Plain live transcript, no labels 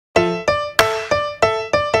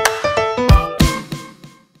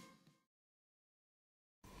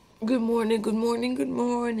Good morning, good morning, good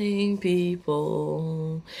morning,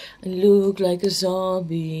 people. I look like a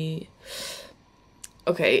zombie.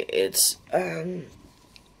 Okay, it's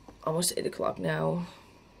almost 8 o'clock now.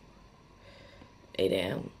 8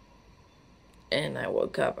 a.m. And I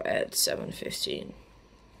woke up at 7:15.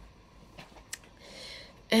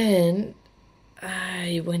 And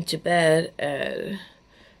I went to bed at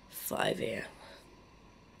 5 a.m.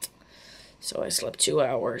 So I slept 2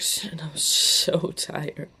 hours and I'm so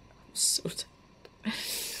tired. So tired.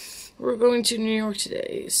 We're going to New York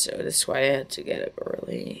today, so that's why I had to get up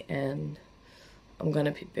early, and I'm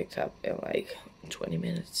gonna be picked up in like 20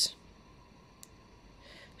 minutes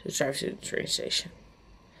to drive to the train station.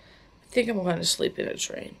 I think I'm gonna sleep in a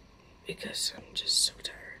train because I'm just so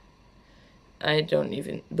tired.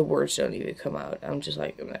 The words don't even come out. I'm just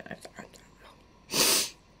like,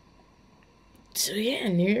 so yeah,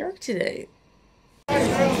 New York today.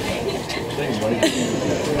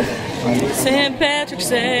 St. Patrick's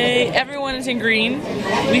Day. Everyone is in green.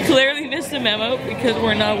 We clearly missed the memo because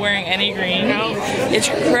we're not wearing any green. It's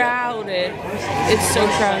crowded. It's so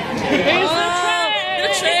crowded.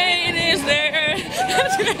 The train is there. The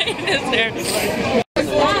train is there.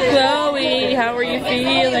 Chloe, how are you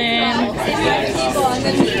feeling?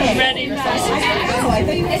 Ready.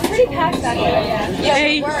 It's pretty packed back there.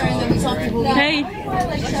 Hey. Hey.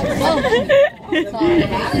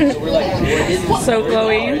 So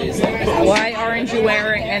Chloe, why aren't you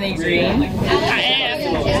wearing any green? I am.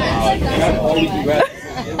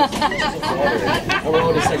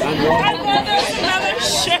 Another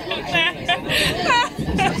shirt there.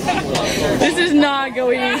 This is not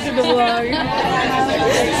going into the vlog.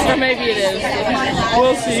 Or maybe it is.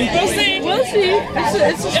 We'll see. We'll see. We'll see.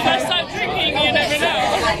 It's If I stop drinking, you never know.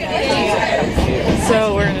 So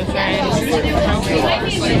we're in the train.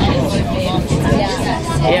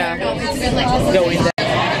 Yeah. Going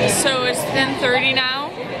down. So it's 10:30 now.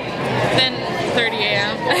 10:30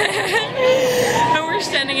 a.m. And we're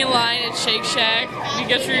standing in line at Shake Shack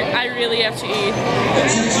because I really have to eat.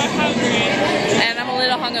 I'm hungry. And I'm a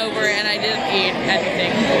little hungover and I didn't eat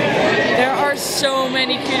anything. There are so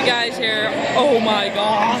many cute guys here. Oh my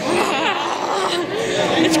god.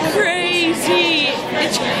 It's crazy.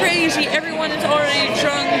 It's crazy. Everyone is already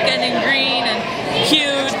drunk and in green and cute.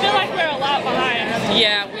 I feel like we're a lot behind.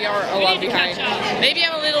 Yeah, we are a lot need to behind. catch up. Maybe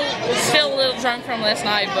I'm still a little drunk from last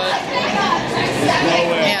night, but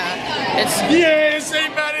yeah, it's Yeah,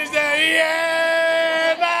 St. Patty's Day,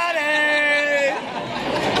 yeah, buddy!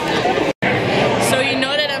 so you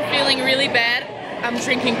know that I'm feeling really bad. I'm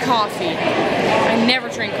drinking coffee. I never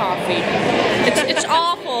drink coffee. It's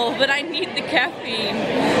awful, but I need the caffeine.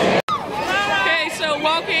 Okay, so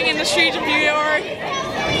walking in the streets of New York.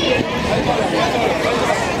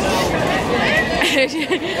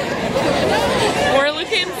 We're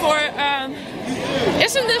looking for,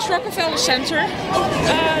 isn't this Rockefeller Center?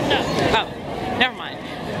 No. Oh, never mind.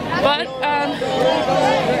 But,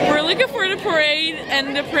 we're looking for the parade,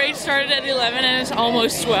 and the parade started at 11 and it's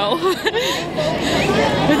almost 12.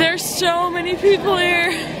 But there's so many people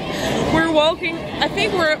here. We're walking, I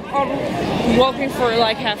think we're walking for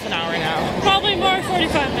like half an hour now. Probably more,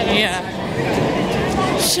 45 minutes. Yeah.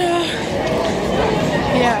 So,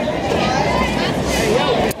 yeah.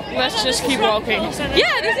 Let's just keep walking.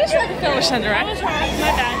 Yeah, this is Rockefeller Center, I right? was wrong,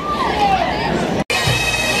 my bad.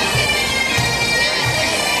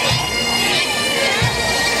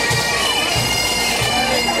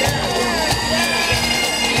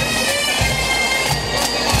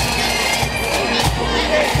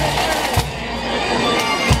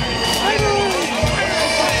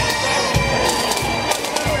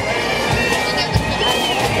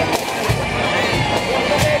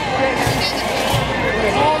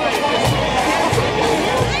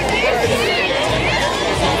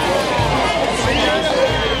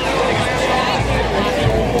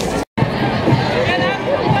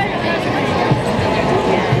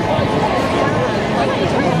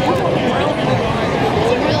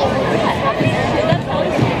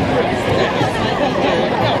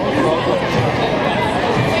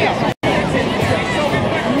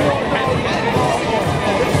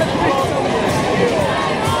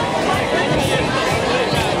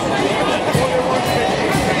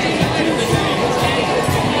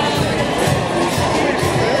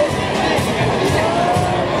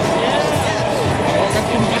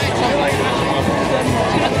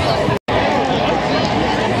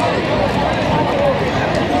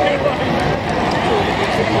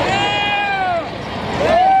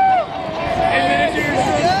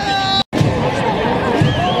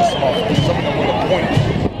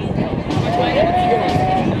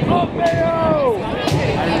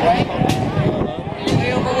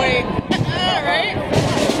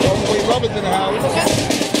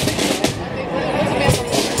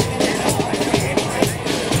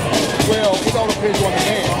 all depends on the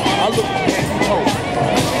man. I look at the man you know.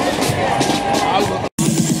 I look.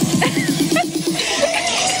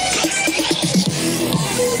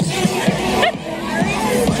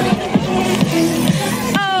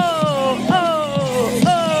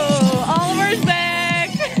 Oliver's back.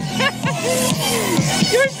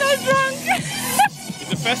 You're so drunk.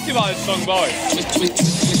 It's a festival in Song Boy.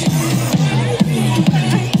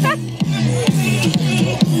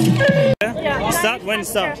 Start when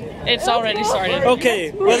start. It's already started.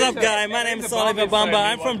 Okay, what's up guys? My name is Oliver Bamba.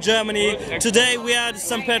 I'm from Germany. Today we are at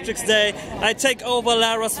St. Patrick's Day. I take over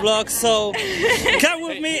Lara's vlog, so come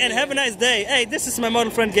with me and have a nice day. Hey, this is my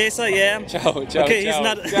model friend Gesa, yeah. Ciao, ciao. Okay, ciao. he's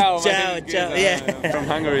not. Ciao, Ciao, ciao, yeah. I'm from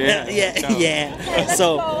Hungary, yeah. Yeah.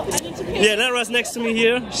 So, yeah, Lara's next to me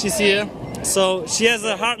here. She's here. So she has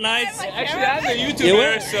a hard night. Actually, I'm a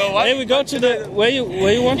YouTuber, so what? Hey, we go to the where you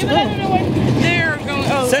want to go? They're going.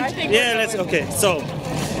 Oh, I think Yeah, let's. Okay, so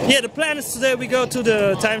yeah, the plan is today we go to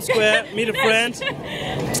the Times Square, meet a friend.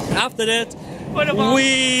 After that,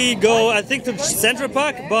 we go, I think, to Central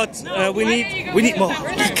Park, but we need more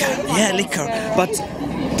liquor. Yeah, liquor. But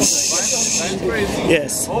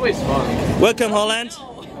yes. Always fun. Welcome, Holland.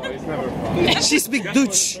 It's never fun. She speaks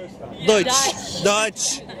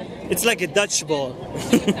Dutch. It's like a Dutch ball.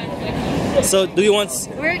 So, do you want to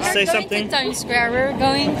say something? To Times Square. We're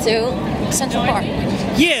going to Central Park.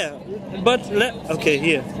 Yeah, but okay,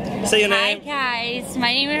 here. Say your Hi name. guys,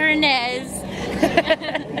 my name is Renez.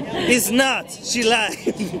 It's not. She lied.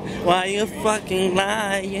 Why you fucking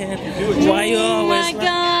lying? Why you Oh always my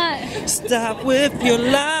god. Stop with your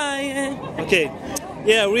lying. Okay.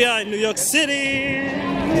 Yeah, we are in New York City.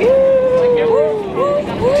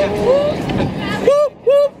 Whoop,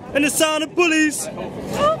 whoop. And the sound of police.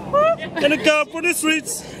 And the car from the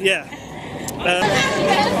streets. Yeah.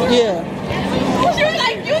 Yeah.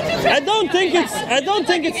 I don't think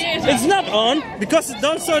it's not on because it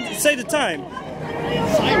don't say the time.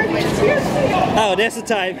 Oh, there's the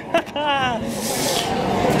time.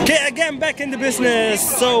 Okay, again back in the business.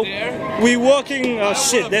 So we walking. Oh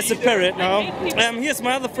shit, there's a parrot now. Here's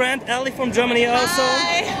my other friend Ali from Germany also.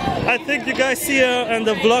 I think you guys see her in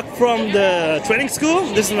the vlog from the training school.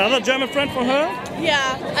 This is another German friend from her.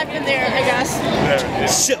 Yeah, I've been there, I guess.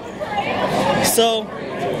 Shit. So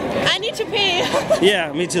I need to pee.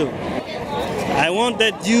 yeah, me too. I want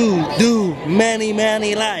that you do many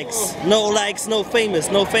likes. No likes, no famous,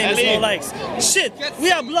 no likes. Shit,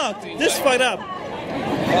 we are blocked. This fucked up.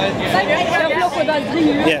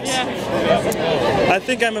 Yes. I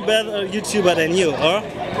think I'm a better YouTuber than you, or?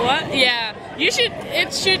 What? Yeah. It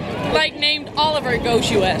should like named Oliver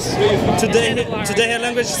Goes US. Today her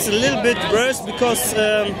language is a little bit worse because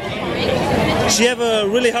she have a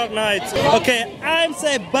really hard night. Okay, I'm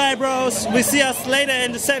saying bye bros. We see us later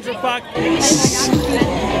in the Central Park.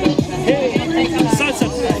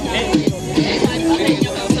 Sunset.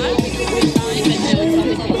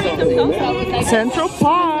 Central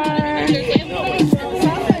Park.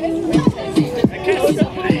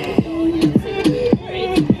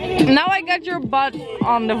 Now I got your butt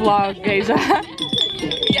on the vlog, Geza.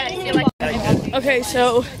 Okay,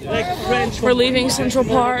 so we're leaving Central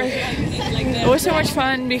Park. It was so much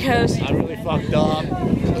fun because I really fucked up.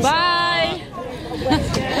 bye.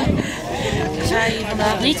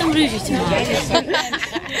 Niet om ruzie te maken.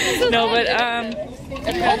 No, but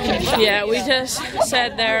yeah, we just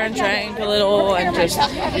sat there and drank a little and just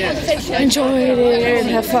enjoyed it and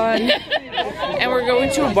have fun. And we're going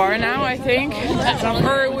to a bar now, I think.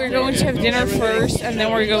 Or we're going to have dinner first and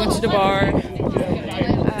then we're going to the bar.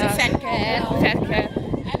 Fat Cat,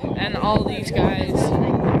 and all these guys.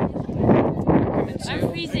 I'm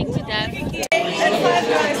freezing to death. And Five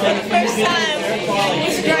Guys for the first time. It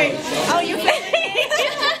was great. Oh, you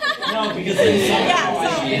yeah, so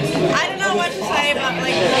I don't know what to say, but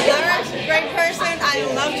like Lara's a great person. I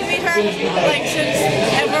love to meet her. Like since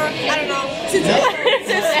ever. I don't know. Since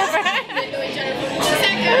ever.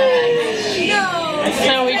 No.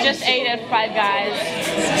 So we just ate at Five Guys.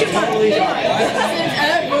 2 months. Since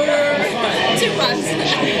ever. 2 months.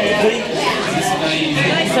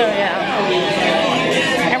 So yeah.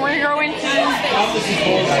 And we're going to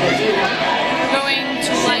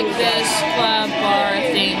like this club bar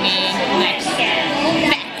thingy next.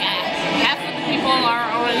 Half of the people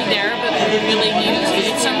are already there, but we really need to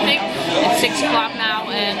eat something. It's 6 o'clock now,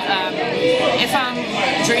 and if I'm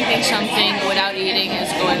drinking something without eating,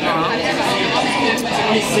 it's going wrong.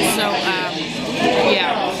 So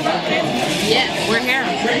yeah, we're here.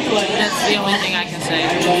 That's the only thing I can say.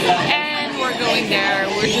 And we're going there.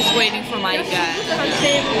 We're just waiting for Micah.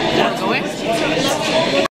 We're going.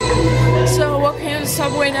 So walking in the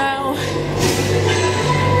subway now.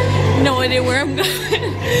 No idea where I'm going.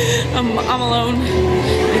 I'm alone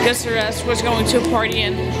because the rest was going to a party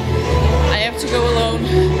and I have to go alone,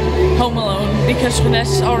 home alone, because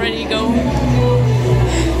Vanessa's already go.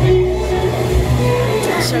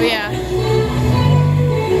 So yeah,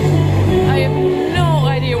 I have no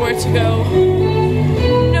idea where to go.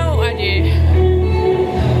 No idea.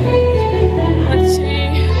 Let's see.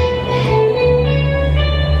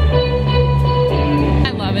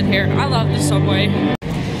 I love it here. I love the subway.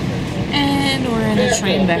 And we're in the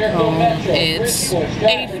train back home. It's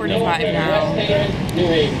 8:45 now.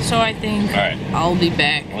 So I think I'll be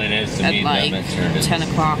back at like 10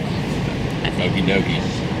 o'clock. I think. Okie dokie.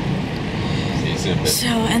 So,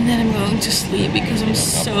 and then I'm going to sleep because I'm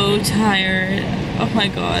so tired. Oh my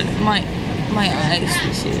god, my eyes,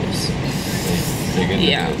 you see this?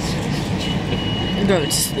 Yeah. I'm going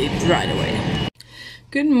to sleep right away.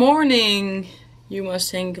 Good morning. You must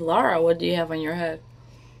think, Lara, what do you have on your head?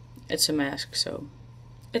 It's a mask, so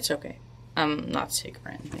it's okay. I'm not sick or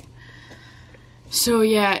anything. So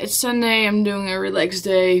yeah, it's Sunday. I'm doing a relaxed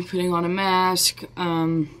day, putting on a mask,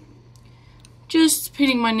 just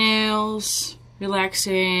painting my nails,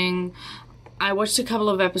 relaxing. I watched a couple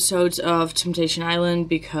of episodes of Temptation Island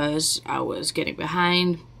because I was getting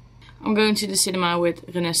behind. I'm going to the cinema with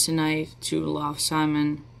Renesse tonight to Love,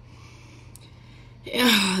 Simon.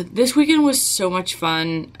 Yeah, this weekend was so much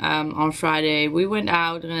fun. On Friday we went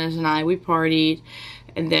out, Renesse and I, we partied.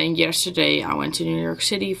 And then yesterday I went to New York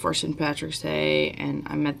City for St. Patrick's Day and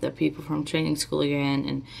I met the people from training school again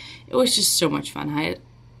and it was just so much fun. I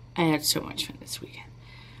had so much fun this weekend.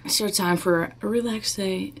 So time for a relaxed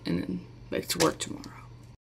day and then back to work tomorrow.